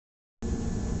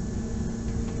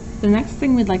The next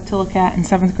thing we'd like to look at in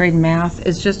 7th grade math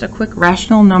is just a quick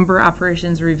rational number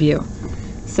operations review.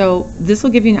 So this will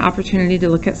give you an opportunity to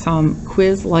look at some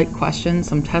quiz-like questions,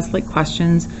 some test-like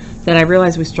questions that I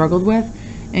realized we struggled with,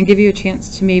 and give you a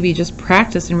chance to maybe just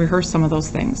practice and rehearse some of those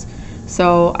things.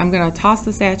 So I'm going to toss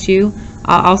this at you.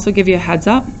 I'll also give you a heads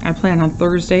up. I plan on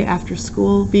Thursday after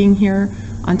school being here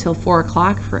until 4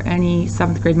 o'clock for any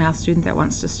 7th grade math student that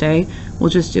wants to stay. We'll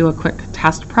just do a quick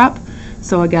test prep.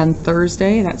 So again,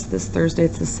 Thursday, that's this Thursday,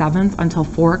 it's the 7th, until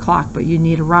 4 o'clock, but you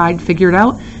need a ride figured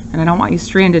out, and I don't want you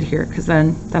stranded here because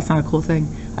then that's not a cool thing.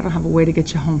 I don't have a way to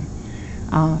get you home.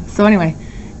 So anyway,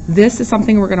 this is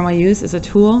something we're going to want to use as a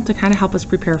tool to kind of help us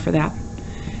prepare for that.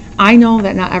 I know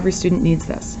that not every student needs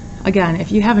this. Again,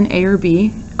 if you have an A or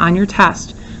B on your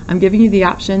test, I'm giving you the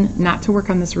option not to work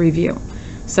on this review.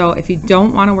 So if you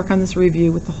don't want to work on this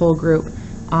review with the whole group,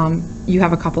 you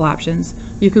have a couple options.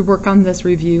 You could work on this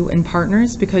review in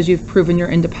partners because you've proven your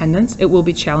independence. It will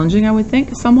be challenging, I would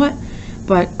think, somewhat,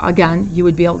 but again, you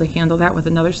would be able to handle that with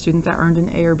another student that earned an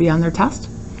A or B on their test.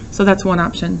 So that's one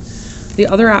option. The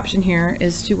other option here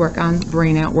is to work on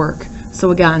brain at work.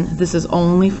 So again, this is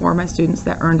only for my students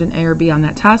that earned an A or B on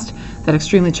that test, that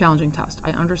extremely challenging test.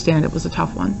 I understand it was a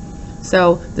tough one.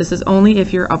 So this is only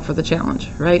if you're up for the challenge,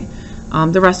 right?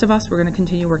 The rest of us, we're going to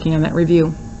continue working on that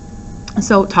review.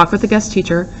 So talk with the guest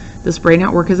teacher. This brain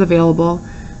at work is available.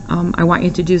 I want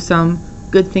you to do some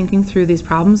good thinking through these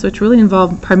problems, which really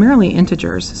involve primarily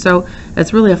integers. So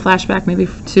it's really a flashback maybe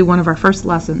to one of our first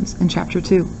lessons in Chapter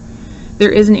 2.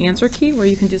 There is an answer key where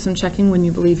you can do some checking when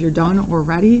you believe you're done or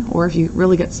ready, or if you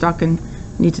really get stuck and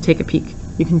need to take a peek.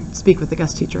 You can speak with the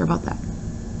guest teacher about that.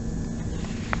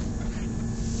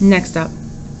 Next up,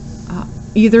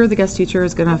 either the guest teacher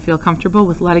is going to feel comfortable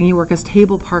with letting you work as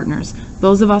table partners.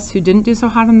 Those of us who didn't do so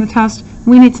hot on the test,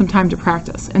 we need some time to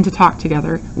practice and to talk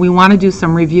together. We want to do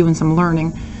some review and some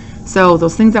learning. So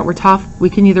those things that were tough, we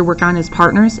can either work on as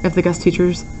partners if the guest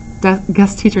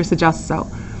teacher suggests so.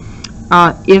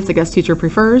 If the guest teacher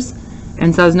prefers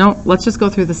and says, no, let's just go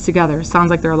through this together. Sounds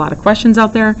like there are a lot of questions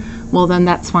out there. Well, then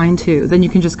that's fine too. Then you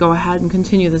can just go ahead and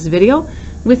continue this video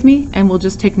with me and we'll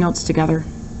just take notes together.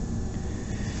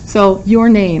 So your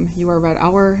name, your red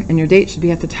hour, and your date should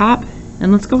be at the top.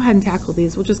 And let's go ahead and tackle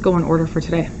these. We'll just go in order for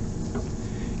today.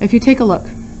 If you take a look,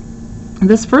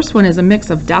 this first one is a mix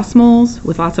of decimals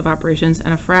with lots of operations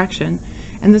and a fraction.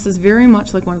 And this is very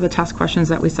much like one of the test questions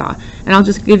that we saw. And I'll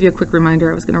just give you a quick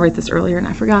reminder. I was going to write this earlier and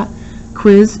I forgot.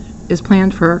 Quiz is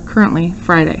planned for currently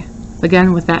Friday.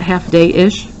 Again, with that half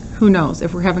day-ish, who knows?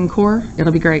 If we're having core,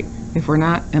 it'll be great. If we're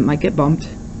not, it might get bumped.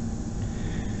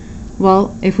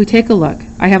 Well, if we take a look,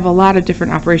 I have a lot of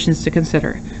different operations to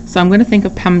consider. So I'm going to think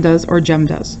of PEMDAS or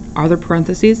GEMDAS. Are there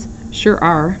parentheses? Sure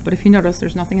are, but if you notice,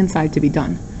 there's nothing inside to be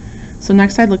done. So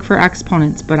next I'd look for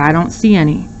exponents, but I don't see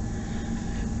any.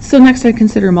 So next I'd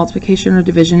consider multiplication or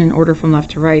division in order from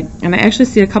left to right. And I actually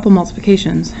see a couple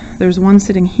multiplications. There's one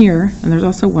sitting here, and there's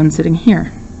also one sitting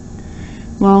here.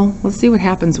 Well, let's see what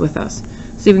happens with this.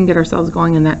 See if we can get ourselves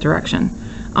going in that direction.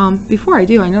 Before I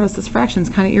do, I notice this fraction is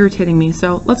kind of irritating me,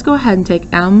 so let's go ahead and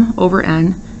take m over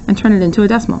n and turn it into a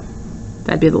decimal.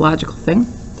 That'd be the logical thing.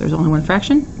 There's only one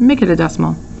fraction, make it a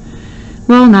decimal.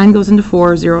 Well, 9 goes into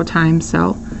 4 0 times,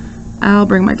 so I'll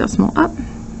bring my decimal up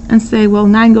and say, well,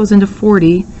 9 goes into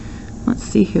 40, let's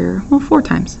see here, well, 4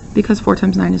 times, because 4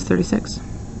 times 9 is 36.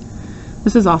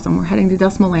 This is awesome. We're heading to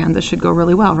decimal land. This should go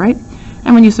really well, right?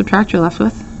 And when you subtract, you're left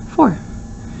with 4.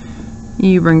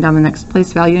 You bring down the next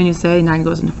place value and you say 9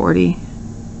 goes into 40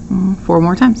 4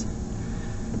 more times,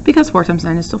 because 4 times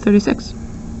 9 is still 36.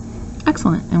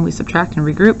 Excellent. And we subtract and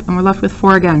regroup and we're left with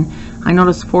 4 again. I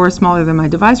notice 4 is smaller than my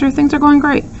divisor. Things are going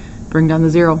great. Bring down the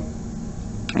 0.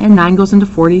 And 9 goes into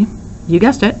 40, you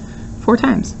guessed it, 4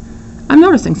 times. I'm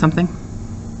noticing something.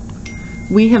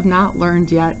 We have not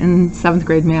learned yet in 7th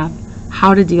grade math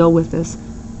how to deal with this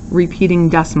repeating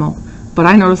decimal, but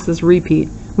I noticed this repeat.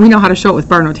 We know how to show it with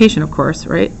bar notation, of course,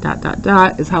 right? Dot, dot,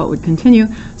 dot is how it would continue.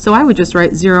 So I would just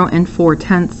write 0 and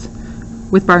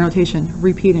 4/10 with bar notation,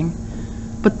 repeating.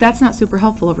 But that's not super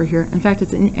helpful over here. In fact,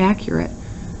 it's inaccurate.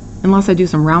 Unless I do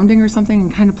some rounding or something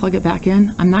and kind of plug it back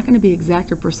in, I'm not going to be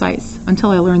exact or precise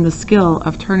until I learn the skill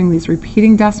of turning these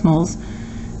repeating decimals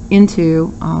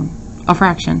into a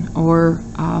fraction or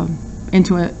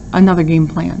into another game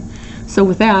plan. So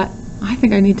with that, I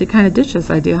think I need to kind of ditch this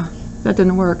idea. That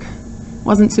didn't work.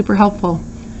 Wasn't super helpful.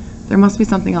 There must be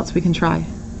something else we can try.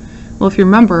 Well, if you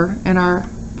remember, in our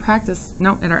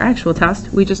actual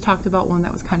test, we just talked about one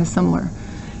that was kind of similar.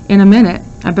 In a minute,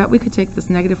 I bet we could take this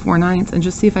 -4/9 and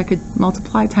just see if I could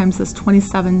multiply times this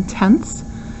 27/10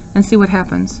 and see what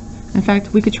happens. In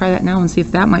fact, we could try that now and see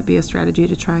if that might be a strategy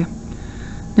to try.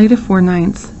 Negative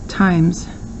 4/9 times,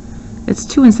 it's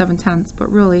 2 7/10,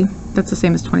 but really that's the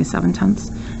same as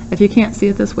 27/10. If you can't see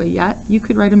it this way yet, you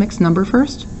could write a mixed number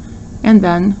first and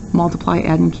then multiply,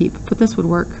 add, and keep, but this would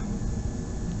work.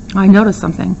 I noticed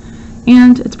something,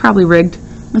 and it's probably rigged.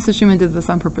 Mrs. Schumann did this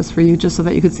on purpose for you, just so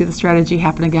that you could see the strategy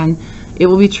happen again. It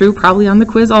will be true probably on the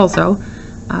quiz also.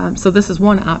 So this is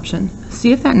one option.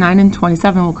 See if that 9 and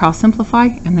 27 will cross simplify,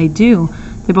 and they do.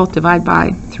 They both divide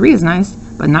by. 3 is nice,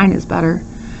 but 9 is better.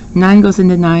 9 goes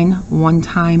into 9 one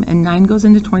time, and 9 goes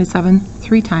into 27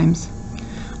 3 times.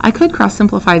 I could cross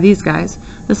simplify these guys,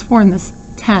 this 4 and this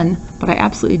 10, but I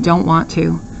absolutely don't want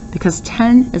to, because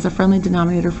 10 is a friendly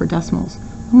denominator for decimals.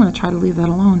 I'm going to try to leave that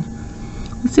alone.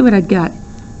 Let's see what I'd get.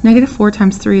 Negative 4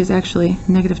 times 3 is actually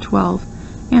negative 12,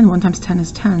 and 1 times 10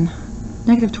 is 10.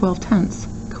 Negative 12/10.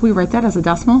 Could we write that as a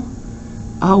decimal?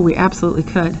 Oh, we absolutely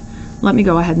could. Let me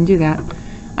go ahead and do that.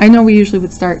 I know we usually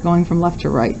would start going from left to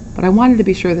right, but I wanted to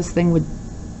be sure this thing would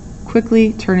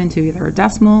quickly turn into either a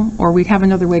decimal, or we'd have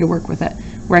another way to work with it,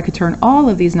 where I could turn all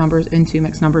of these numbers into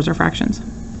mixed numbers or fractions.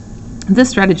 This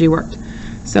strategy worked.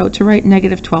 So to write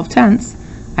negative 12/10,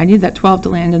 I need that 12 to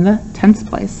land in the tenths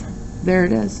place. There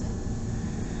it is.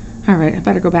 All right, I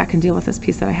better go back and deal with this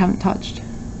piece that I haven't touched.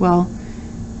 Well,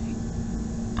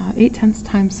 8 tenths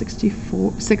times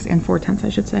 64, 6 and 4 tenths, I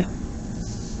should say.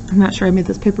 I'm not sure I made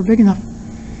this paper big enough.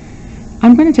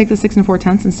 I'm going to take the 6 and 4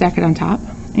 tenths and stack it on top,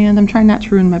 and I'm trying not to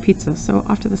ruin my pizza, so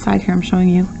off to the side here I'm showing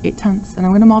you 8 tenths, and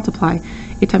I'm going to multiply.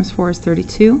 8 times 4 is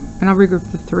 32, and I'll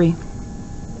regroup the 3.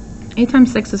 8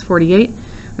 times 6 is 48,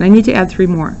 and I need to add 3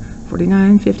 more.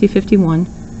 49, 50, 51.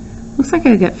 Looks like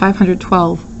I get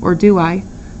 512, or do I?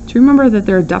 Do you remember that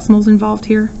there are decimals involved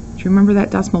here? Do you remember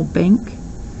that decimal bank?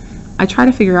 I try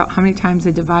to figure out how many times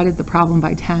they divided the problem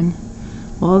by 10.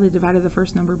 Well, they divided the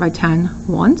first number by 10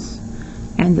 once,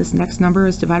 and this next number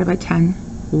is divided by 10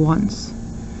 once.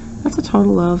 That's a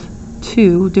total of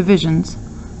 2 divisions.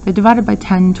 They divided by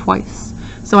 10 twice.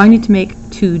 So I need to make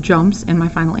 2 jumps in my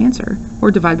final answer, or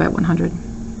divide by 100.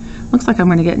 Looks like I'm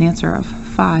going to get an answer of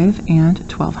 5 and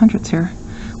 12/100ths here.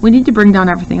 We need to bring down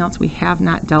everything else we have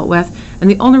not dealt with, and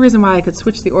the only reason why I could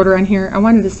switch the order on here, I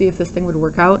wanted to see if this thing would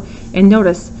work out, and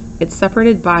notice it's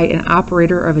separated by an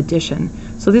operator of addition.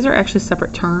 So these are actually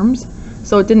separate terms,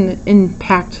 so it didn't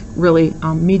impact really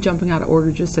me jumping out of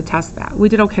order just to test that. We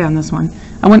did okay on this one.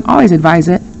 I wouldn't always advise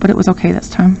it, but it was okay this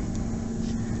time.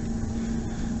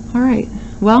 All right,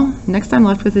 well, next I'm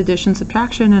left with addition,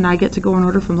 subtraction, and I get to go in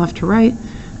order from left to right.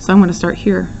 So I'm going to start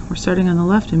here. We're starting on the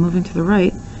left and moving to the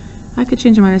right. I could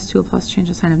change a minus to a plus, change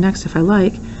the sign of next if I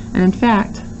like. And in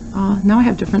fact, now I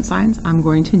have different signs. I'm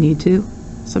going to need to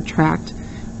subtract.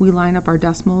 We line up our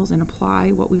decimals and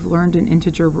apply what we've learned in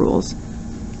integer rules.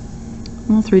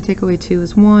 Well, 3 take away 2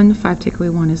 is 1, 5 take away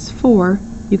 1 is 4.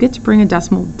 You get to bring a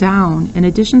decimal down. In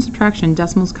addition, subtraction,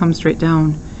 decimals come straight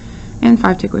down. And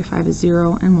 5 take away 5 is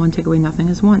 0, and 1 take away nothing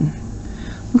is 1.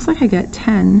 Looks like I get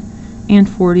 10 and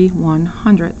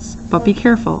 41/100ths. But be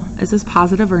careful, is this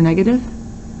positive or negative?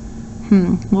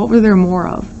 What were there more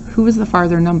of? Who was the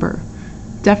farther number?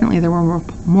 Definitely there were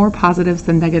more positives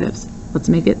than negatives. Let's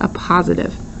make it a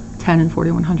positive 10 and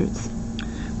 41/100ths.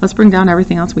 Let's bring down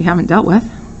everything else we haven't dealt with,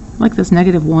 like this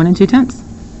negative 1 and 2/10.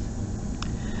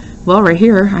 Well, right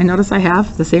here, I notice I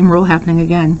have the same rule happening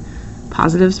again.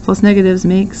 Positives plus negatives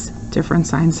makes different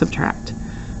signs subtract.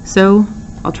 So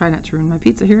I'll try not to ruin my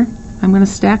pizza here. I'm going to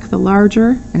stack the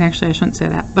larger, and actually I shouldn't say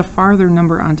that, the farther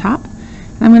number on top.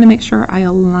 And I'm going to make sure I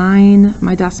align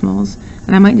my decimals,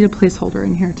 and I might need a placeholder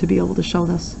in here to be able to show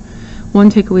this.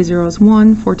 1 take away 0 is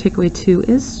 1, 4 take away 2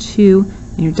 is 2,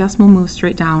 and your decimal moves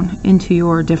straight down into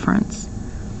your difference.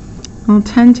 Well,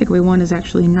 10 take away 1 is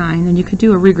actually 9, and you could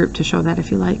do a regroup to show that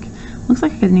if you like. Looks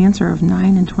like I get an answer of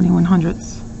 9 and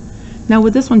 21/100ths. Now,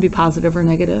 would this one be positive or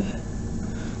negative?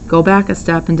 Go back a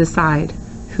step and decide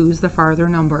who's the farther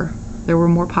number. There were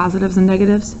more positives than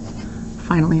negatives.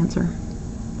 Final answer.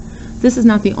 This is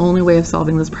not the only way of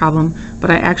solving this problem,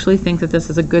 but I actually think that this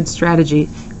is a good strategy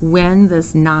when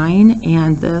this 9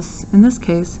 and this, in this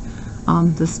case,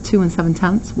 this 2 and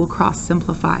 7/10 will cross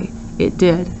simplify. It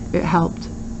did. It helped.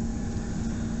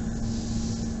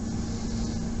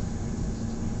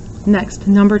 Next,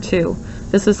 number 2.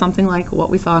 This is something like what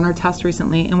we saw in our test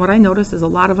recently, and what I noticed is a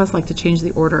lot of us like to change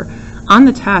the order. On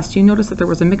the test, you notice that there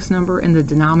was a mixed number in the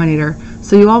denominator,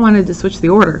 so you all wanted to switch the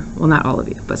order. Well, not all of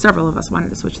you, but several of us wanted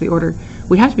to switch the order.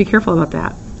 We have to be careful about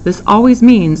that. This always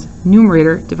means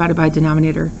numerator divided by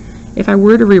denominator. If I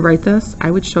were to rewrite this,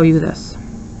 I would show you this.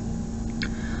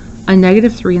 A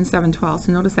negative 3 and 7/12.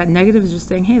 So notice that negative is just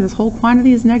saying, hey, this whole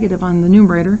quantity is negative on the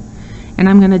numerator, and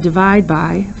I'm going to divide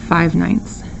by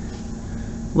 5/9.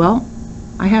 Well,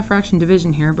 I have fraction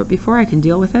division here, but before I can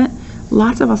deal with it,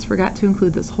 lots of us forgot to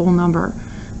include this whole number.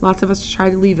 Lots of us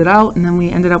tried to leave it out, and then we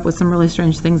ended up with some really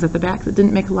strange things at the back that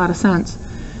didn't make a lot of sense.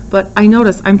 But I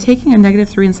notice I'm taking a negative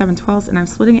 3 7/12 and I'm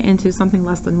splitting it into something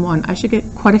less than 1. I should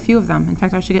get quite a few of them. In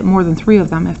fact, I should get more than 3 of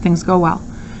them if things go well.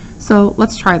 So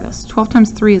let's try this. 12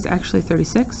 times 3 is actually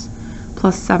 36,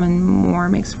 plus 7 more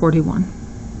makes 41.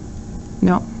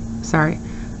 No, sorry.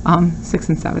 6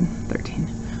 and 7, 13,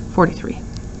 43.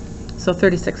 So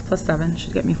 36 plus 7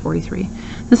 should get me 43.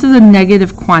 This is a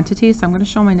negative quantity, so I'm going to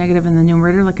show my negative in the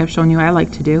numerator like I've shown you I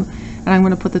like to do. And I'm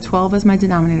going to put the 12 as my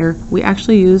denominator. We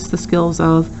actually use the skills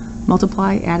of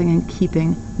multiply, adding, and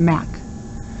keeping MAC.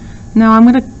 Now I'm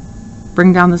going to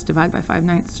bring down this divide by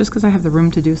 5/9 just because I have the room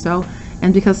to do so.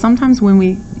 And because sometimes when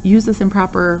we use this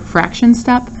improper fraction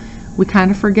step, we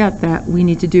kind of forget that we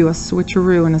need to do a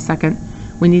switcheroo in a second.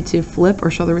 We need to flip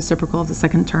or show the reciprocal of the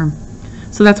second term.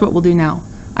 So that's what we'll do now.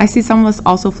 I see some of us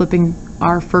also flipping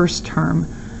our first term.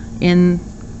 In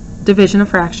division of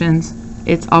fractions,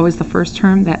 it's always the first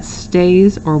term that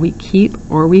stays, or we keep,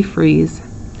 or we freeze.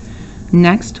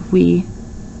 Next, we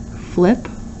flip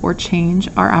or change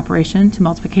our operation to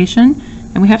multiplication,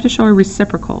 and we have to show a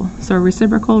reciprocal. So a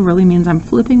reciprocal really means I'm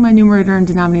flipping my numerator and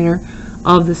denominator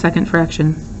of the second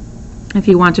fraction. If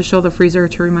you want to show the freezer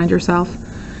to remind yourself,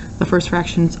 the first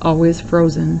fraction is always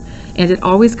frozen, and it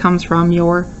always comes from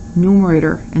your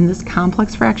numerator. In this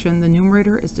complex fraction, the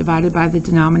numerator is divided by the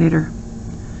denominator.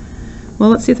 Well,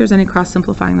 let's see if there's any cross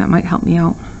simplifying that might help me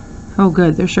out. Oh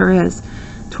good, there sure is.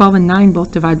 12 and 9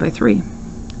 both divide by 3.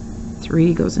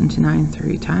 3 goes into 9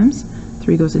 3 times.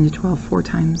 3 goes into 12 4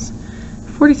 times.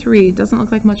 43 doesn't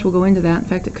look like much will go into that. In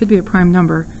fact, it could be a prime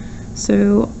number.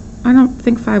 So I don't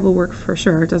think 5 will work for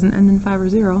sure. It doesn't end in 5 or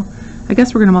 0. I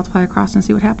guess we're going to multiply across and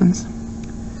see what happens.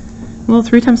 Well,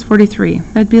 3 times 43.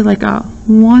 That'd be like a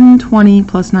 120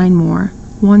 plus 9 more.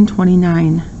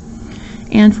 129.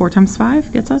 And 4 times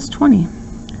 5 gets us 20.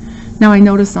 Now I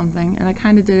noticed something, and I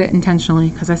kind of did it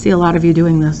intentionally because I see a lot of you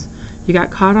doing this. You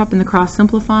got caught up in the cross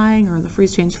simplifying or the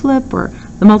freeze change flip or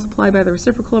the multiply by the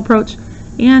reciprocal approach,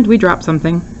 and we dropped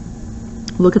something.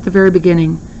 Look at the very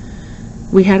beginning.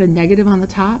 We had a negative on the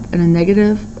top and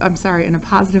and a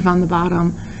positive on the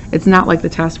bottom. It's not like the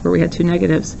test where we had 2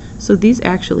 negatives. So these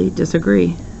actually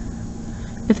disagree.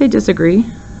 If they disagree,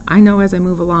 I know as I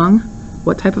move along,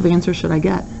 what type of answer should I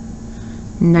get?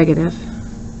 Negative.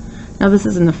 Now this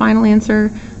isn't the final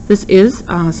answer. This is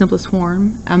simplest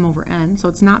form, m over n, so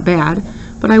it's not bad,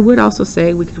 but I would also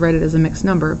say we could write it as a mixed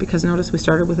number because notice we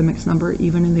started with a mixed number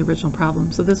even in the original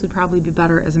problem. So this would probably be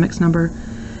better as a mixed number.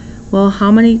 Well,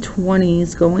 how many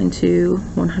 20s go into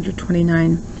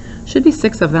 129? Should be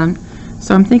 6 of them.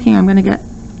 So I'm thinking I'm going to get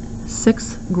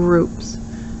 6 groups.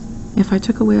 If I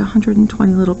took away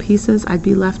 120 little pieces, I'd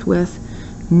be left with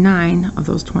 9 of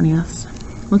those 20ths.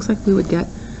 Looks like we would get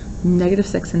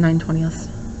 -6 and 9/20.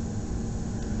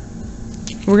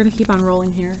 We're going to keep on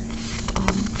rolling here.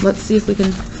 Let's see if we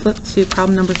can flip to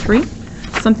problem number 3.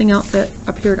 Something else that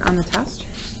appeared on the test,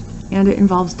 and it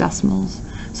involves decimals.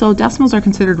 So decimals are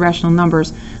considered rational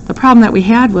numbers. The problem that we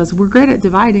had was we're great at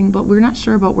dividing, but we're not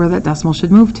sure about where that decimal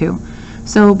should move to.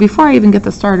 So before I even get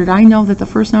this started, I know that the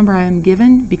first number I am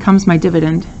given becomes my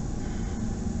dividend.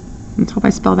 Let's hope I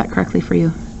spelled that correctly for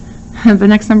you. The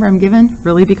next number I'm given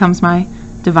really becomes my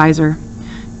divisor.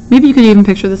 Maybe you could even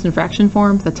picture this in fraction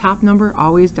form. The top number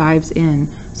always dives in.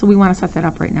 So we want to set that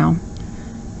up right now.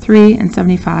 3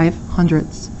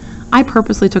 75/100. I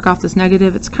purposely took off this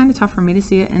negative. It's kind of tough for me to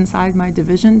see it inside my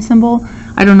division symbol.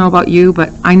 I don't know about you,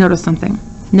 but I noticed something.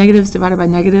 Negatives divided by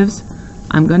negatives,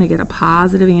 I'm going to get a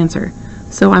positive answer.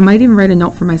 So I might even write a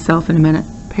note for myself in a minute.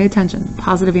 Pay attention.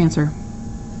 Positive answer.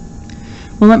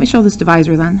 Well, let me show this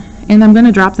divisor then. And I'm going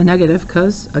to drop the negative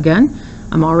because, again,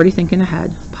 I'm already thinking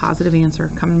ahead. Positive answer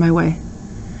coming my way.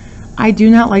 I do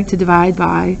not like to divide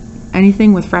by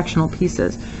anything with fractional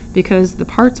pieces because the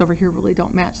parts over here really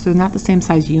don't match. They're not the same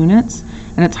size units,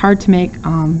 and it's hard to make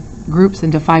groups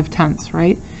into 5/10,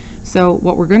 right? So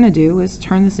what we're going to do is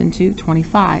turn this into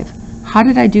 25. How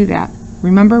did I do that?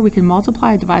 Remember, we can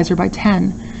multiply a divisor by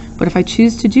 10, but if I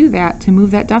choose to do that, to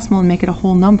move that decimal and make it a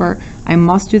whole number, I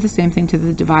must do the same thing to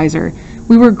the divisor.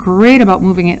 We were great about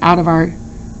moving it out of our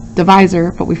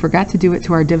divisor, but we forgot to do it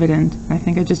to our dividend. I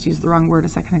think I just used the wrong word a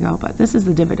second ago, but this is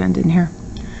the dividend in here.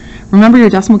 Remember, your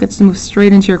decimal gets to move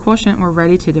straight into your quotient and we're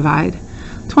ready to divide.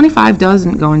 25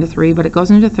 doesn't go into 3, but it goes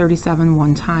into 37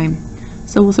 one time.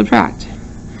 So we'll subtract.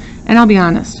 And I'll be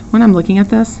honest, when I'm looking at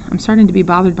this, I'm starting to be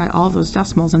bothered by all those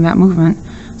decimals in that movement.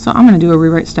 So I'm going to do a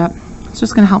rewrite step. It's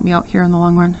just going to help me out here in the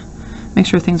long run. Make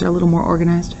sure things are a little more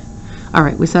organized. All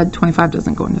right, we said 25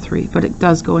 doesn't go into 3, but it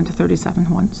does go into 37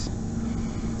 once.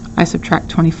 I subtract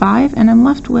 25, and I'm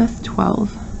left with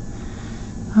 12.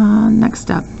 Next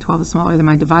step, 12 is smaller than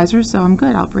my divisor, so I'm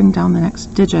good. I'll bring down the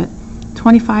next digit.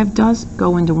 25 does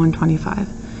go into 125.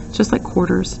 It's just like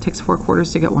quarters. It takes 4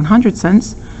 quarters to get 100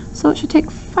 cents, so it should take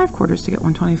 5 quarters to get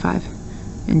 125.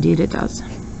 Indeed it does.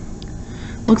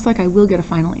 Looks like I will get a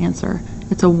final answer.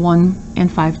 It's a 1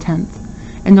 5/10.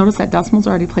 And notice that decimal's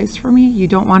already placed for me. You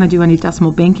don't want to do any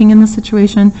decimal banking in this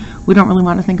situation. We don't really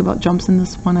want to think about jumps in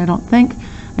this one, I don't think,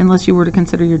 unless you were to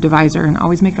consider your divisor, and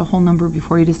always make it a whole number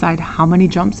before you decide how many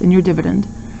jumps in your dividend.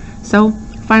 So,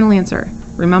 final answer.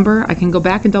 Remember, I can go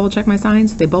back and double check my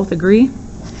signs. They both agree.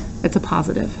 It's a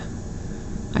positive.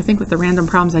 I think with the random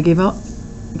problems I gave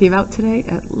out today,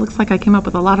 it looks like I came up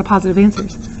with a lot of positive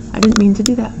answers. I didn't mean to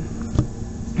do that.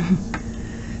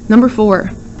 Number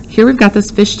 4. Here we've got this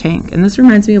fish tank, and this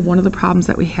reminds me of one of the problems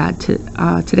that we had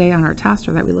today on our test,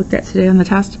 or that we looked at today on the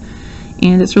test.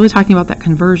 And it's really talking about that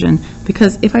conversion,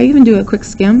 because if I even do a quick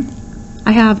skim,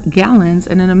 I have gallons,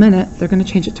 and in a minute they're going to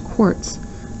change it to quarts.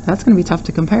 That's going to be tough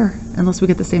to compare unless we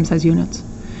get the same size units.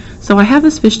 So I have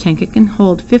this fish tank. It can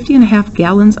hold 50.5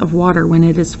 gallons of water when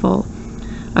it is full.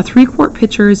 A 3-quart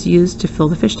pitcher is used to fill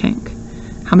the fish tank.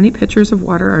 How many pitchers of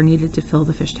water are needed to fill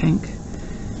the fish tank?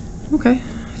 Okay,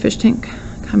 fish tank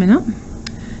coming up.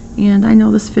 And I know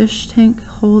this fish tank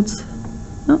holds,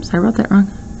 oops, I wrote that wrong,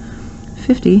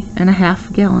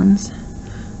 50.5 gallons.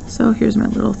 So here's my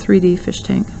little 3D fish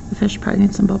tank. The fish probably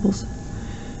needs some bubbles.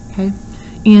 Okay,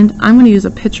 and I'm going to use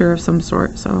a pitcher of some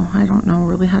sort, so I don't know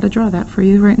really how to draw that for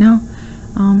you right now.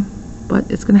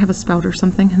 But it's going to have a spout or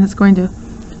something, and it's going to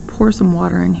pour some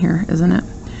water in here, isn't it?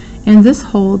 And this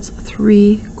holds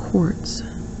 3 quarts.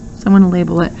 So I'm going to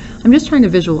label it. I'm just trying to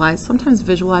visualize. Sometimes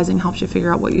visualizing helps you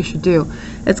figure out what you should do.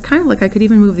 It's kind of like I could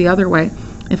even move the other way.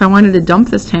 If I wanted to dump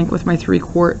this tank with my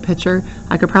 3-quart pitcher,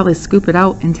 I could probably scoop it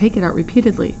out and take it out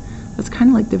repeatedly. That's kind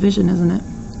of like division, isn't it?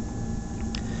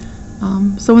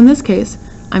 So in this case,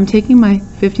 I'm taking my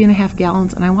 50.5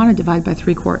 gallons and I want to divide by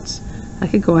 3 quarts. I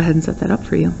could go ahead and set that up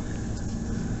for you.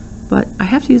 But I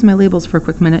have to use my labels for a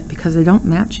quick minute because they don't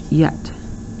match yet.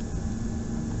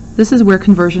 This is where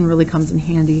conversion really comes in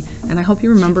handy, and I hope you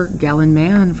remember Gallon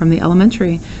Man from the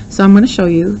elementary. So I'm going to show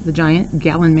you the giant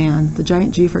Gallon Man, the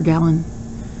giant G for gallon.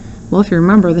 Well, if you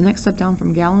remember, the next step down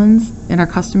from gallons in our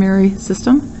customary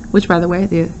system, which by the way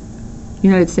the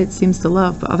United States seems to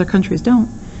love but other countries don't,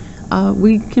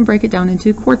 we can break it down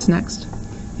into quarts next.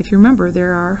 If you remember,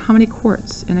 there are how many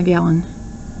quarts in a gallon?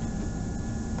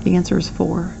 The answer is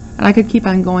 4. And I could keep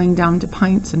on going down to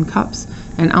pints and cups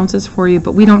and ounces for you,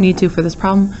 but we don't need to for this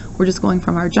problem. We're just going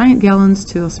from our giant gallons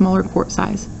to a smaller quart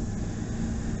size.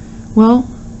 Well,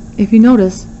 if you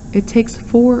notice, it takes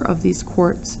 4 of these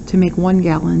quarts to make 1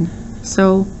 gallon.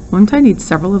 So wouldn't I need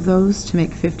several of those to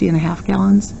make 50.5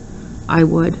 gallons? I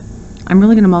would. I'm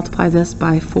really going to multiply this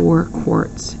by 4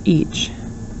 quarts each.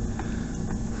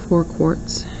 4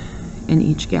 quarts in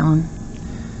each gallon.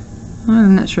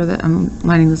 I'm not sure that I'm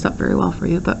lining this up very well for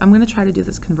you, but I'm going to try to do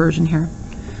this conversion here.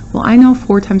 Well, I know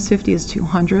 4 times 50 is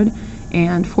 200,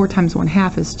 and 4 times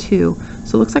 1/2 is 2.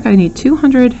 So it looks like I need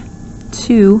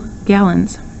 202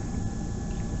 gallons.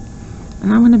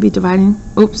 And I'm going to be dividing,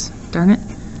 oops, darn it.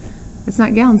 It's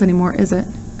not gallons anymore, is it?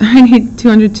 I need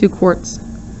 202 quarts.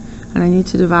 And I need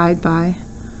to divide by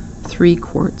 3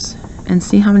 quarts. And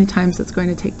see how many times it's going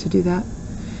to take to do that.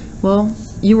 Well,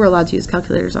 you were allowed to use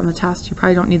calculators on the test. You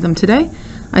probably don't need them today.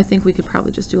 I think we could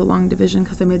probably just do a long division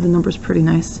because I made the numbers pretty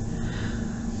nice.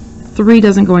 3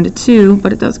 doesn't go into 2,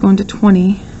 but it does go into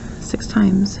 20 6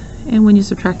 times. And when you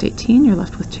subtract 18, you're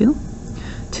left with 2.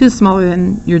 2 is smaller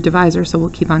than your divisor, so we'll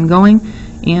keep on going.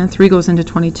 And 3 goes into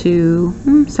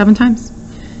 22 7 times.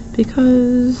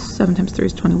 Because 7 times 3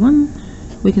 is 21.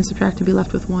 We can subtract and be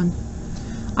left with 1.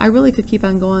 I really could keep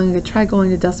on going. I could try going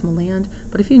to decimal land,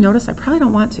 but if you notice, I probably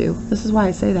don't want to. This is why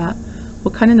I say that.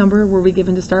 What kind of number were we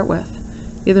given to start with?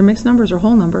 Either mixed numbers or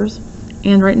whole numbers.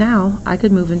 And right now, I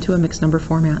could move into a mixed number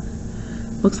format.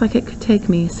 Looks like it could take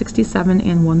me 67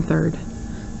 1/3.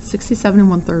 67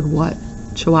 1/3 what?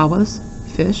 Chihuahuas?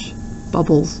 Fish?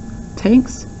 Bubbles?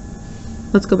 Tanks?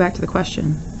 Let's go back to the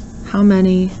question. How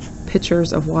many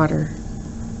pitchers of water?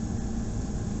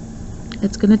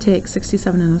 It's going to take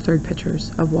 67 1/3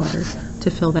 pitchers of water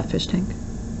to fill that fish tank.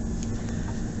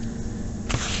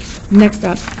 Next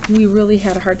up, we really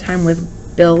had a hard time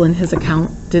with Bill and his account,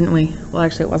 didn't we? Well,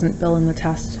 actually, it wasn't Bill in the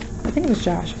test. I think it was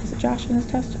Josh. Was it Josh in his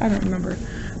test? I don't remember.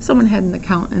 Someone had an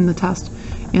account in the test,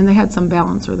 and they had some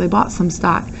balance, or they bought some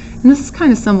stock. And this is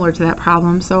kind of similar to that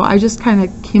problem, so I just kind of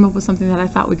came up with something that I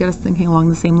thought would get us thinking along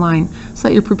the same line, so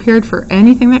that you're prepared for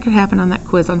anything that could happen on that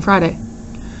quiz on Friday.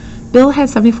 Bill had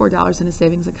 $74 in his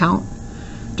savings account.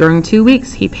 During 2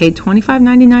 weeks, he paid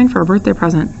 $25.99 for a birthday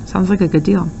present. Sounds like a good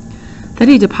deal. Then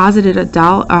he deposited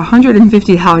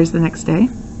 $150 the next day.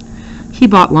 He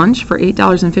bought lunch for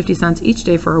 $8.50 each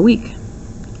day for a week.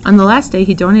 On the last day,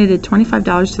 he donated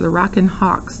 $25 to the Rockin'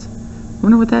 Hawks.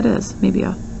 Wonder what that is. Maybe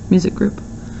a music group.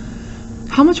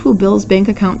 How much will Bill's bank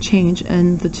account change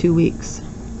in the 2 weeks?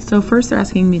 So first they're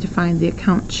asking me to find the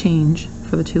account change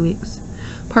for the 2 weeks.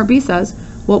 Part B says,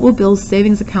 what will Bill's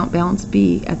savings account balance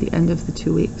be at the end of the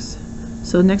 2 weeks?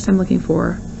 So next I'm looking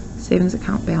for savings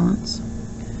account balance.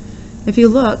 If you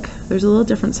look, there's a little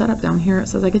different setup down here. It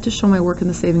says I get to show my work in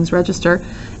the savings register,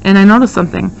 and I noticed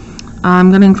something. I'm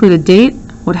going to include a date,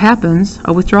 what happens,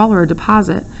 a withdrawal or a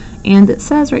deposit, and it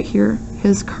says right here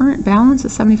his current balance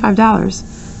is $75.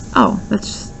 Oh,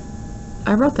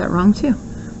 I wrote that wrong too.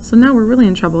 So now we're really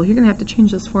in trouble. You're going to have to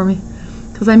change this for me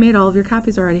because I made all of your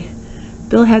copies already.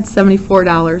 Bill had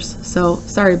 $74, so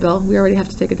sorry Bill, we already have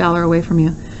to take $1 away from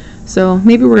you. So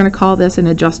maybe we're going to call this an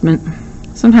adjustment.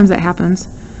 Sometimes that happens.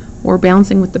 Or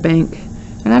balancing with the bank.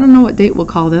 And I don't know what date we'll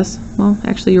call this. Well,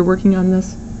 actually you're working on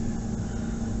this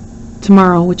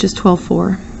tomorrow, which is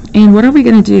 12/4. And what are we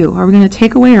going to do? Are we going to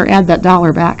take away or add that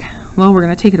 $1 back? Well, we're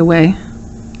going to take it away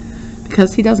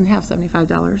because he doesn't have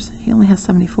 $75. He only has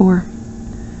 $74.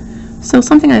 So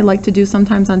something I like to do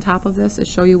sometimes on top of this is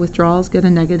show you withdrawals get a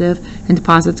negative and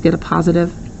deposits get a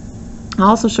positive. I'll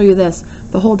also show you this.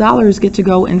 The whole dollars get to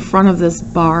go in front of this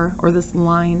bar or this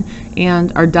line,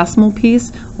 and our decimal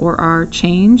piece or our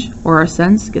change or our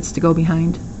cents gets to go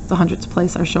behind. The hundredths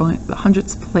place is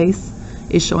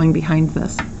showing behind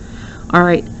this. All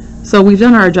right, so we've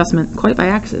done our adjustment quite by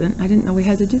accident. I didn't know we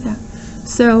had to do that.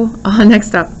 So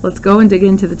next up, let's go and dig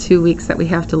into the 2 weeks that we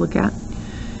have to look at.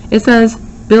 It says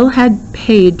Bill had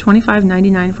paid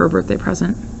 $25.99 for a birthday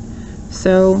present.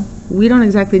 So we don't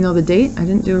exactly know the date. I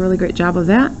didn't do a really great job of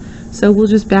that. So we'll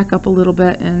just back up a little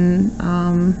bit, and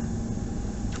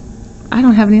I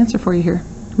don't have an answer for you here.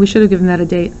 We should have given that a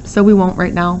date, so we won't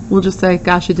right now. We'll just say,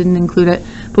 gosh, you didn't include it.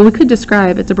 But we could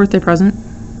describe it's a birthday present.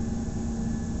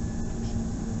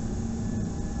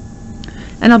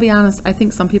 And I'll be honest, I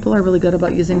think some people are really good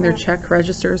about using their check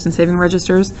registers and saving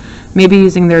registers, maybe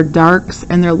using their darks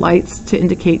and their lights to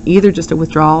indicate either just a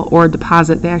withdrawal or a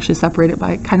deposit. They actually separate it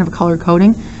by kind of a color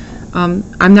coding.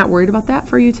 I'm not worried about that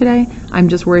for you today. I'm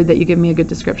just worried that you give me a good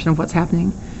description of what's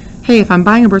happening. Hey, if I'm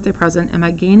buying a birthday present, am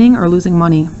I gaining or losing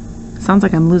money? Sounds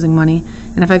like I'm losing money.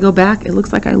 And if I go back, it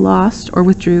looks like I lost or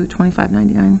withdrew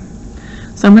 $25.99.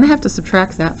 So I'm going to have to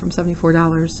subtract that from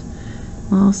 $74.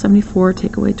 Well, 74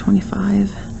 take away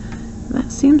 25. That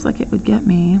seems like it would get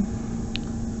me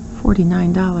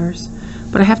 $49.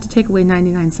 But I have to take away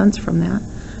 99 cents from that.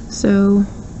 So,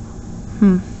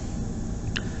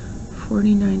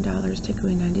 $49 take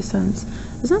away 90 cents.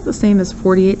 Isn't that the same as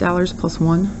 $48 plus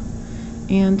 1?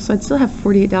 And so I'd still have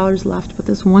 $48 left, but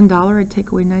this $1, I'd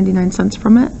take away 99 cents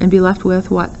from it and be left with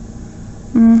what?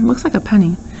 Looks like a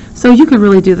penny. So you could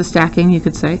really do the stacking. You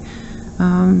could say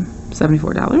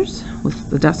 $74 with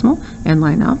the decimal and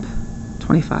line up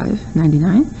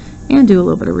 $25.99 and do a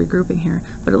little bit of regrouping here.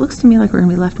 But it looks to me like we're going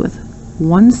to be left with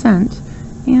 1 cent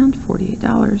and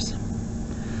 $48.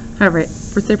 All right,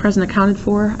 birthday present accounted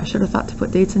for. I should have thought to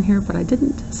put dates in here, but I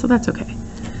didn't, so that's okay.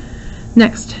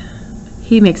 Next,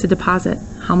 he makes a deposit.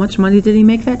 How much money did he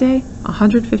make that day?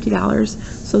 $150.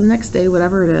 So the next day,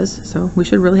 whatever it is, so we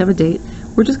should really have a date.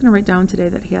 We're just going to write down today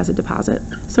that he has a deposit.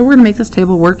 So we're going to make this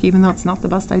table work, even though it's not the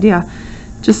best idea.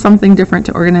 Just something different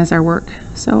to organize our work.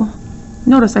 So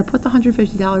notice I put the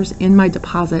 $150 in my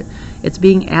deposit. It's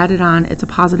being added on. It's a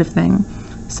positive thing.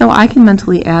 So I can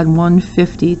mentally add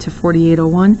 150 to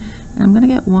 4801, and I'm going to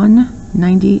get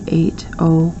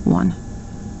 198.01.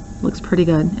 Looks pretty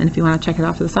good. And if you want to check it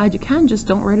off to the side, you can. Just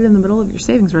don't write it in the middle of your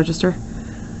savings register.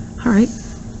 All right.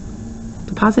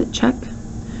 Deposit, check.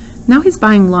 Now he's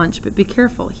buying lunch, but be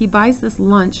careful. He buys this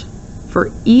lunch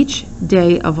for each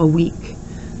day of a week.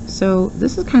 So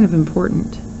this is kind of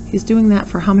important. He's doing that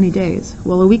for how many days?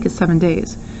 Well, a week is 7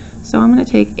 days. So I'm going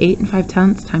to take 8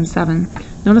 5/10 times 7.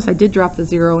 Notice I did drop the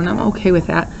 0, and I'm okay with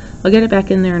that. I'll get it back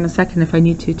in there in a second if I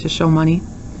need to show money.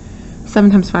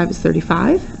 7 times 5 is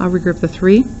 35. I'll regroup the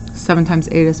 3. 7 times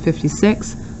 8 is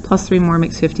 56. Plus 3 more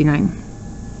makes 59.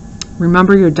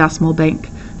 Remember your decimal bank.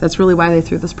 That's really why they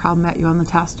threw this problem at you on the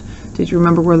test. Did you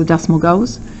remember where the decimal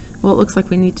goes? Well, it looks like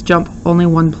we need to jump only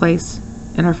one place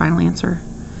in our final answer.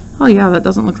 Oh yeah, that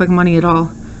doesn't look like money at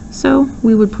all. So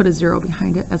we would put a 0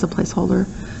 behind it as a placeholder.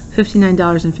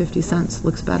 $59.50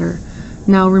 looks better.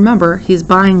 Now remember, he's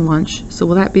buying lunch, so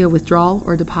will that be a withdrawal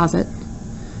or deposit?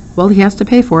 Well, he has to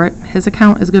pay for it. His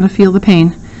account is going to feel the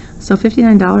pain. So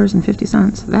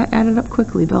 $59.50. That added up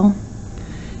quickly, Bill.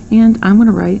 And I'm going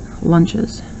to write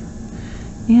lunches.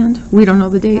 And we don't know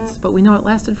the dates, but we know it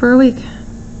lasted for a week.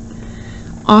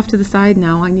 Off to the side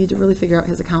now, I need to really figure out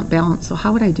his account balance. So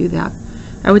how would I do that?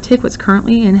 I would take what's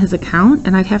currently in his account,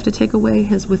 and I'd have to take away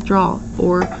his withdrawal,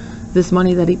 or this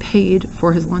money that he paid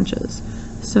for his lunches.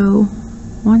 So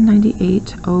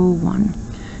 198.01.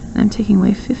 And I'm taking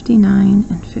away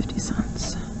 59.50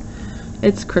 cents.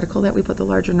 It's critical that we put the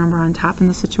larger number on top in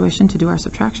this situation to do our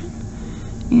subtraction.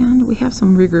 And we have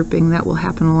some regrouping that will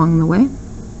happen along the way.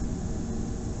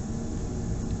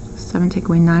 7 take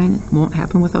away 9 won't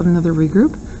happen without another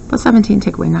regroup, but 17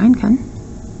 take away 9 can.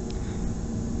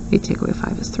 8 take away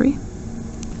 5 is 3.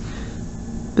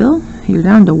 Bill, you're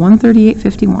down to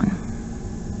 138.51.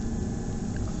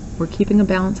 We're keeping a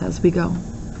balance as we go.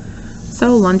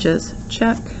 So lunches,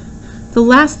 check. The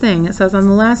last thing, it says on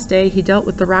the last day he dealt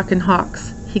with the Rockin'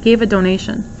 Hawks. He gave a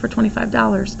donation for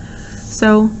 $25.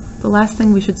 So the last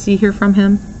thing we should see here from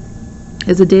him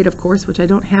is a date, of course, which I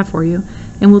don't have for you,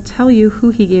 and we'll tell you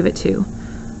who he gave it to.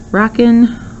 Rockin'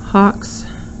 Hawks,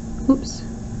 oops,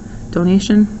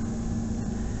 donation,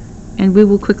 and we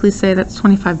will quickly say that's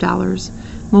 $25.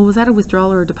 Well, was that a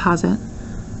withdrawal or a deposit?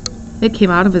 It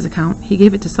came out of his account. He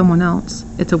gave it to someone else.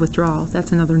 It's a withdrawal.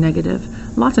 That's another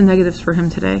negative. Lots of negatives for him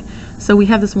today. So we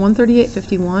have this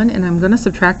 138.51, and I'm going to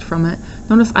subtract from it.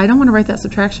 Notice I don't want to write that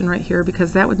subtraction right here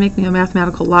because that would make me a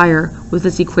mathematical liar with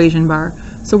this equation bar.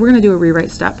 So we're going to do a rewrite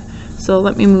step. So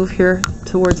let me move here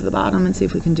towards the bottom and see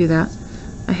if we can do that.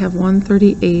 I have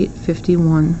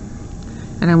 138.51,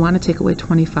 and I want to take away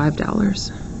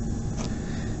 $25.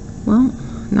 Well,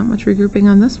 not much regrouping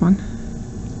on this one.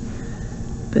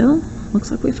 Bill,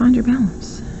 looks like we found your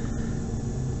balance.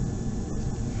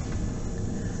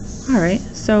 Alright,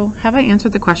 so have I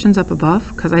answered the questions up above?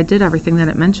 Because I did everything that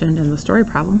it mentioned in the story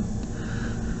problem.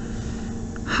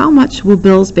 How much will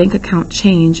Bill's bank account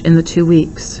change in the 2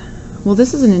 weeks? Well,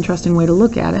 this is an interesting way to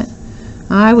look at it.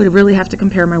 I would really have to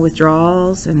compare my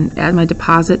withdrawals and add my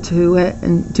deposit to it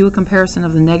and do a comparison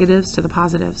of the negatives to the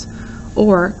positives.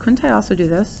 Or, couldn't I also do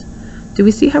this? Do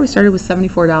we see how we started with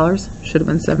 $74? Should have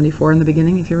been 74 in the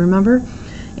beginning, if you remember.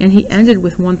 And he ended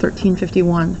with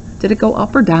 113.51. Did it go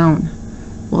up or down?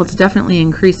 Well, it's definitely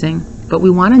increasing, but we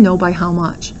want to know by how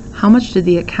much. How much did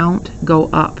the account go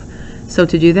up? So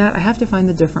to do that, I have to find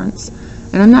the difference.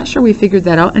 And I'm not sure we figured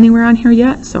that out anywhere on here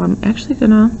yet, so I'm actually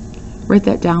going to write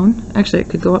that down. Actually, it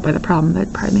could go up by the problem.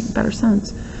 That'd probably make better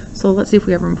sense. So let's see if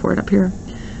we have room for it up here.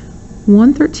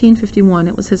 113.51,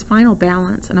 it was his final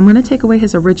balance, and I'm going to take away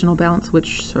his original balance, which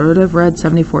should have read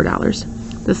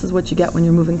 $74. This is what you get when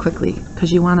you're moving quickly,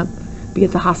 because you want to be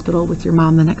at the hospital with your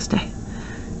mom the next day.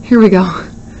 Here we go.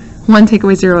 1 take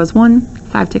away 0 is 1,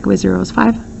 5 take away 0 is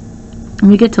 5.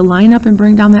 And we get to line up and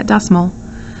bring down that decimal.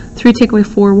 3 take away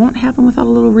 4 won't happen without a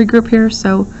little regroup here,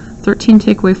 so 13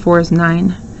 take away 4 is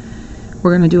 9.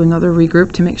 We're going to do another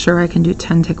regroup to make sure I can do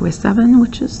 10 take away 7,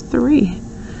 which is 3.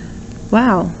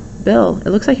 Wow. Bill, it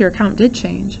looks like your account did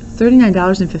change,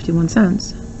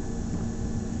 $39.51.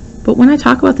 But when I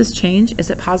talk about this change, is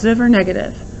it positive or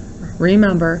negative?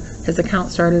 Remember, his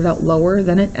account started out lower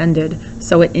than it ended,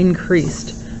 so it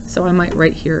increased. So I might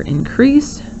write here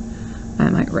increased.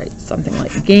 I might write something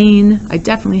like gain. I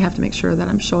definitely have to make sure that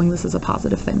I'm showing this as a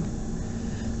positive thing.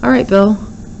 All right, Bill,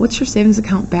 what's your savings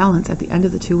account balance at the end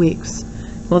of the 2 weeks?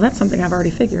 Well, that's something I've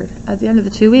already figured. At the end of the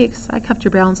 2 weeks, I kept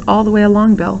your balance all the way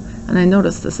along, Bill. And I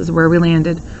noticed this is where we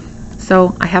landed.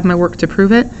 So I have my work to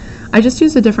prove it. I just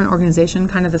used a different organization,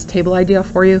 kind of this table idea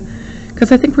for you,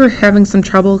 because I think we're having some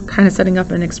trouble kind of setting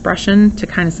up an expression to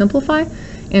kind of simplify,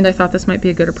 and I thought this might be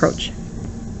a good approach.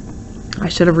 I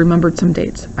should have remembered some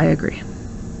dates. I agree.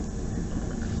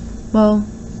 Well,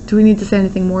 do we need to say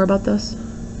anything more about this?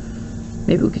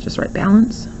 Maybe we could just write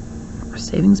balance, or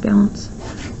savings balance,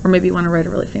 or maybe you want to write a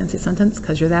really fancy sentence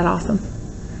because you're that awesome.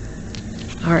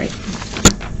 All right.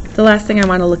 The last thing I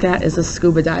want to look at is a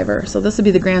scuba diver. So this would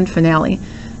be the grand finale,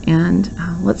 and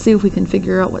let's see if we can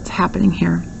figure out what's happening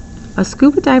here. A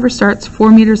scuba diver starts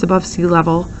 4 meters above sea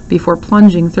level before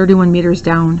plunging 31 meters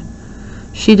down.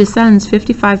 She descends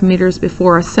 55 meters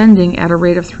before ascending at a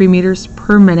rate of 3 meters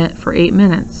per minute for 8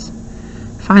 minutes.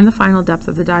 Find the final depth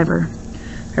of the diver.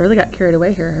 I really got carried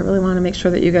away here. I really want to make sure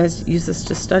that you guys use this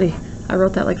to study. I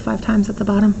wrote that like 5 times at the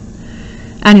bottom.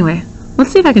 Anyway,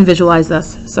 let's see if I can visualize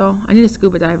this. So I need a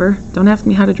scuba diver. Don't ask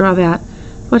me how to draw that.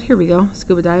 But here we go.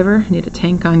 Scuba diver. You need a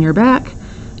tank on your back.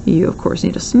 You, of course,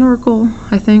 need a snorkel,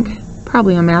 I think.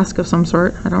 Probably a mask of some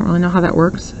sort. I don't really know how that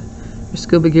works. Your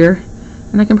scuba gear.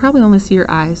 And I can probably only see your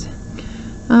eyes.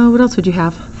 What else would you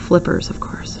have? Flippers, of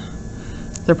course.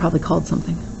 They're probably called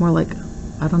something. More like,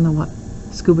 I don't know what.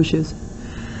 Scuba shoes.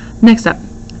 Next up.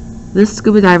 This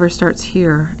scuba diver starts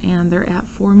here, and they're at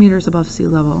 4 meters above sea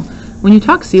level. When you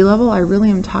talk sea level, I really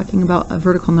am talking about a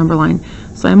vertical number line.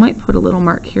 So I might put a little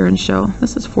mark here and show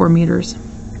this is 4 meters.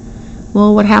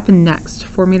 Well, what happened next?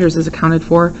 4 meters is accounted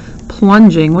for.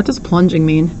 Plunging. What does plunging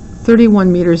mean?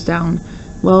 31 meters down.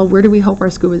 Well, where do we hope our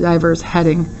scuba diver is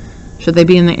heading? Should they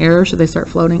be in the air? Should they start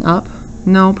floating up?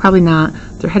 No, probably not.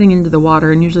 They're heading into the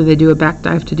water, and usually they do a back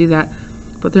dive to do that.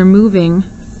 But they're moving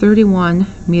 31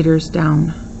 meters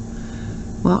down.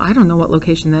 Well, I don't know what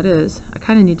location that is. I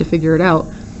kind of need to figure it out.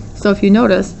 So if you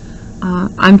notice,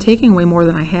 I'm taking way more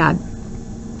than I had.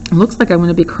 It looks like I'm going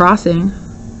to be crossing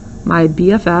my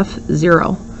BFF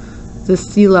 0, this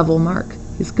sea level mark.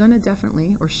 He's going to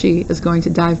definitely, or she is going to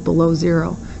dive below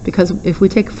 0, because if we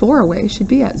take 4 away, she'd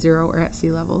be at 0 or at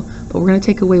sea level, but we're going to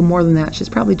take away more than that. She's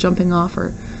probably jumping off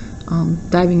or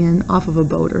diving in off of a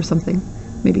boat or something,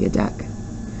 maybe a deck.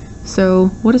 So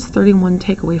what does 31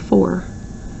 take away 4?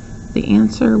 The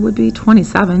answer would be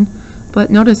 27. But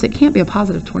notice it can't be a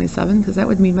positive 27, because that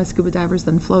would mean my scuba diver's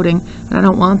then floating, and I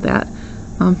don't want that.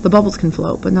 The bubbles can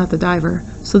float, but not the diver.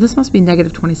 So this must be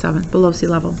negative 27, below sea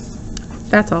level.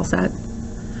 That's all set.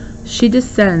 She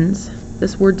descends.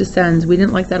 This word descends, we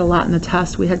didn't like that a lot in the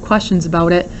test. We had questions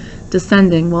about it.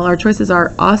 Descending. Well, our choices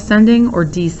are ascending or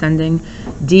descending.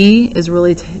 D is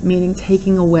really meaning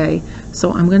taking away.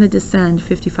 So I'm going to descend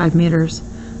 55 meters.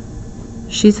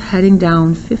 She's heading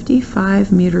down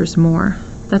 55 meters more.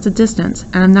 That's a distance,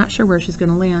 and I'm not sure where she's going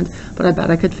to land, but I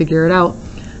bet I could figure it out.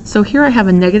 So here I have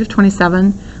a negative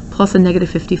 27 plus a negative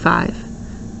 55.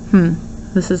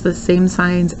 This is the same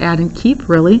signs add and keep,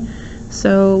 really.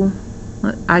 So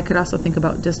I could also think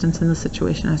about distance in this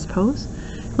situation, I suppose.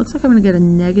 Looks like I'm going to get a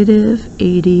negative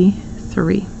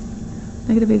 83.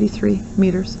 Negative 83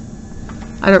 meters.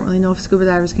 I don't really know if scuba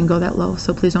divers can go that low,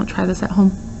 so please don't try this at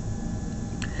home.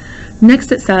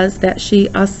 Next it says that she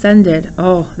ascended.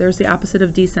 Oh, there's the opposite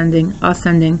of descending,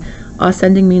 ascending.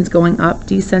 Ascending means going up,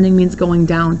 descending means going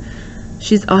down.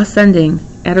 She's ascending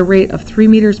at a rate of 3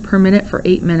 meters per minute for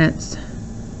 8 minutes.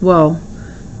 Whoa,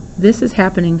 this is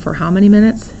happening for how many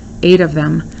minutes? 8 of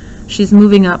them. She's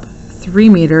moving up 3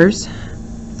 meters,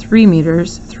 3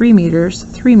 meters, 3 meters,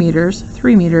 3 meters,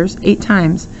 3 meters, 8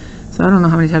 times. So I don't know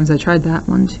how many times I tried that.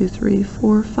 1, 2, 3,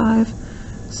 4, 5,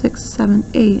 6, 7,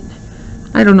 8.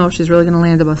 I don't know if she's really going to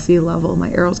land above sea level.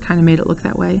 My arrows kind of made it look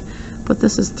that way. But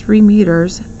this is 3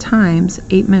 meters times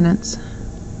 8 minutes.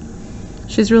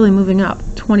 She's really moving up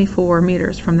 24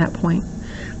 meters from that point.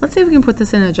 Let's see if we can put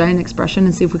this in a giant expression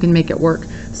and see if we can make it work.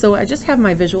 So I just have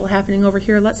my visual happening over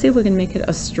here. Let's see if we can make it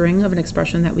a string of an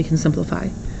expression that we can simplify.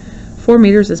 4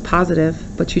 meters is positive,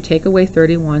 but you take away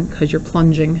 31 because you're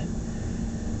plunging.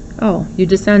 Oh, you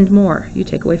descend more. You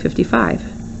take away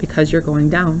 55 because you're going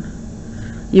down.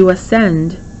 You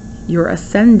ascend, you're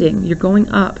ascending, you're going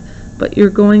up, but you're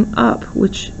going up,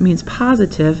 which means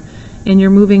positive, and you're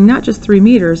moving not just 3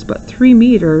 meters, but 3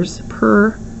 meters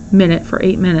per minute for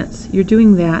 8 minutes. You're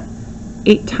doing that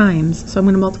 8 times, so I'm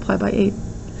going to multiply by 8.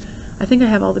 I think I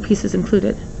have all the pieces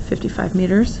included. 55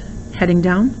 meters, heading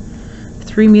down,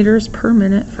 3 meters per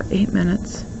minute for 8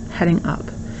 minutes, heading up.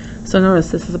 So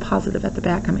notice this is a positive at the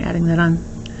back, I'm adding that on.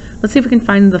 Let's see if we can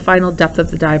find the final depth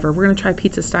of the diver. We're going to try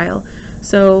pizza style.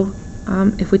 So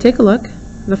if we take a look,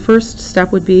 the first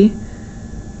step would be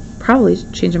probably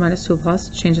change a minus to a plus,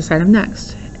 change the sign of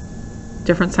next.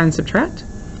 Different sign, subtract.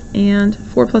 And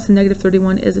 4 plus a negative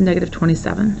 31 is a negative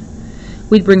 27.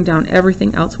 We'd bring down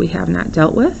everything else we have not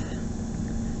dealt with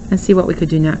and see what we could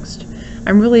do next.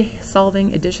 I'm really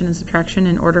solving addition and subtraction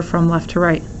in order from left to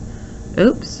right.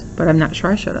 Oops, but I'm not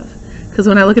sure I should have. Because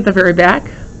when I look at the very back,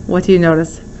 what do you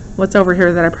notice? What's over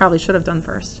here that I probably should have done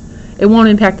first? It won't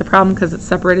impact the problem because it's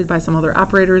separated by some other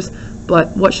operators,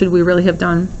 but what should we really have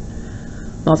done?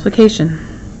 Multiplication.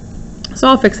 So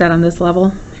I'll fix that on this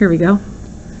level. Here we go.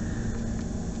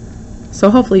 So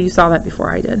hopefully you saw that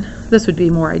before I did. This would be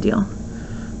more ideal.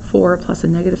 4 plus a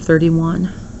negative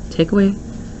 31. Take away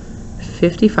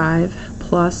 55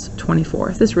 plus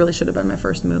 24. This really should have been my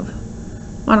first move.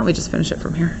 Why don't we just finish it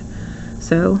from here?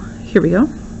 So here we go.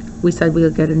 We said we'll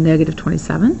get a negative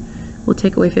 27. We'll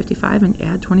take away 55 and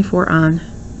add 24 on.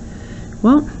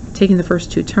 Well, taking the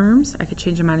first two terms, I could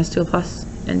change a minus to a plus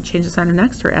and change the sign of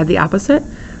next or add the opposite.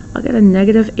 I'll get a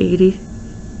negative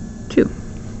 82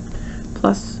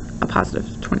 plus a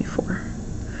positive 24.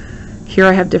 Here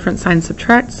I have different signs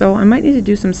subtract, so I might need to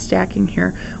do some stacking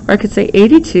here. Or I could say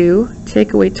 82,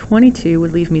 take away 22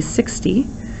 would leave me 60,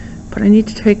 but I need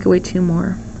to take away 2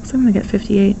 more. So I'm going to get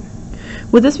 58.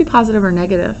 Would this be positive or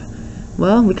negative?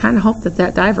 Well, we kind of hope that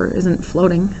that diver isn't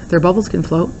floating. Their bubbles can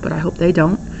float, but I hope they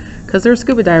don't, because they're a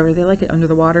scuba diver, they like it under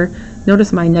the water.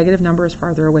 Notice my negative number is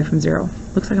farther away from 0.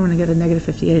 Looks like I'm going to get a negative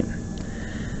 58.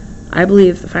 I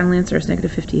believe the final answer is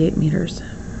negative 58 meters.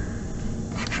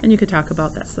 And you could talk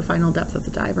about that's the final depth of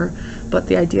the diver, but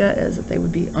the idea is that they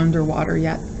would be underwater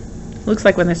yet. Looks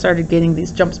like when they started getting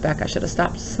these jumps back, I should have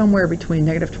stopped somewhere between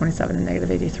negative 27 and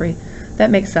negative 83.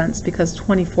 That makes sense because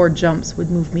 24 jumps would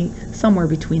move me somewhere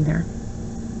between there.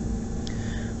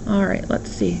 All right, let's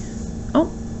see.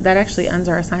 Oh, that actually ends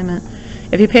our assignment.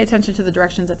 If you pay attention to the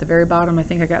directions at the very bottom, I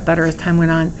think I got better as time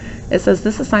went on. It says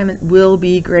this assignment will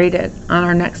be graded on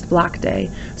our next block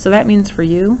day. So that means for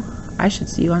you, I should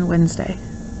see you on Wednesday.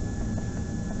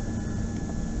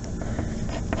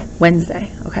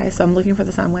 Okay, so I'm looking for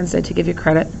this on Wednesday to give you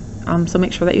credit. So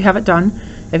make sure that you have it done.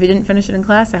 If you didn't finish it in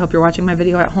class, I hope you're watching my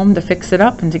video at home to fix it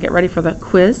up and to get ready for the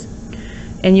quiz.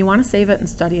 And you want to save it and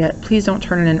study it. Please don't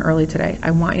turn it in early today. I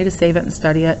want you to save it and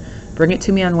study it. Bring it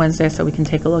to me on Wednesday so we can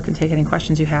take a look and take any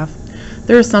questions you have.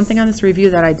 There is something on this review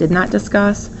that I did not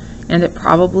discuss, and it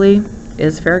probably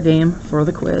is fair game for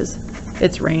the quiz.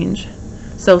 It's range.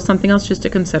 So something else just to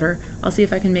consider. I'll see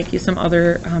if I can make you some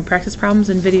other practice problems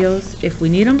and videos if we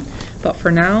need them. But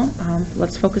for now,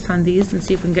 let's focus on these and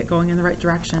see if we can get going in the right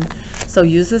direction. So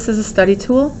use this as a study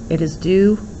tool. It is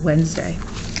due Wednesday.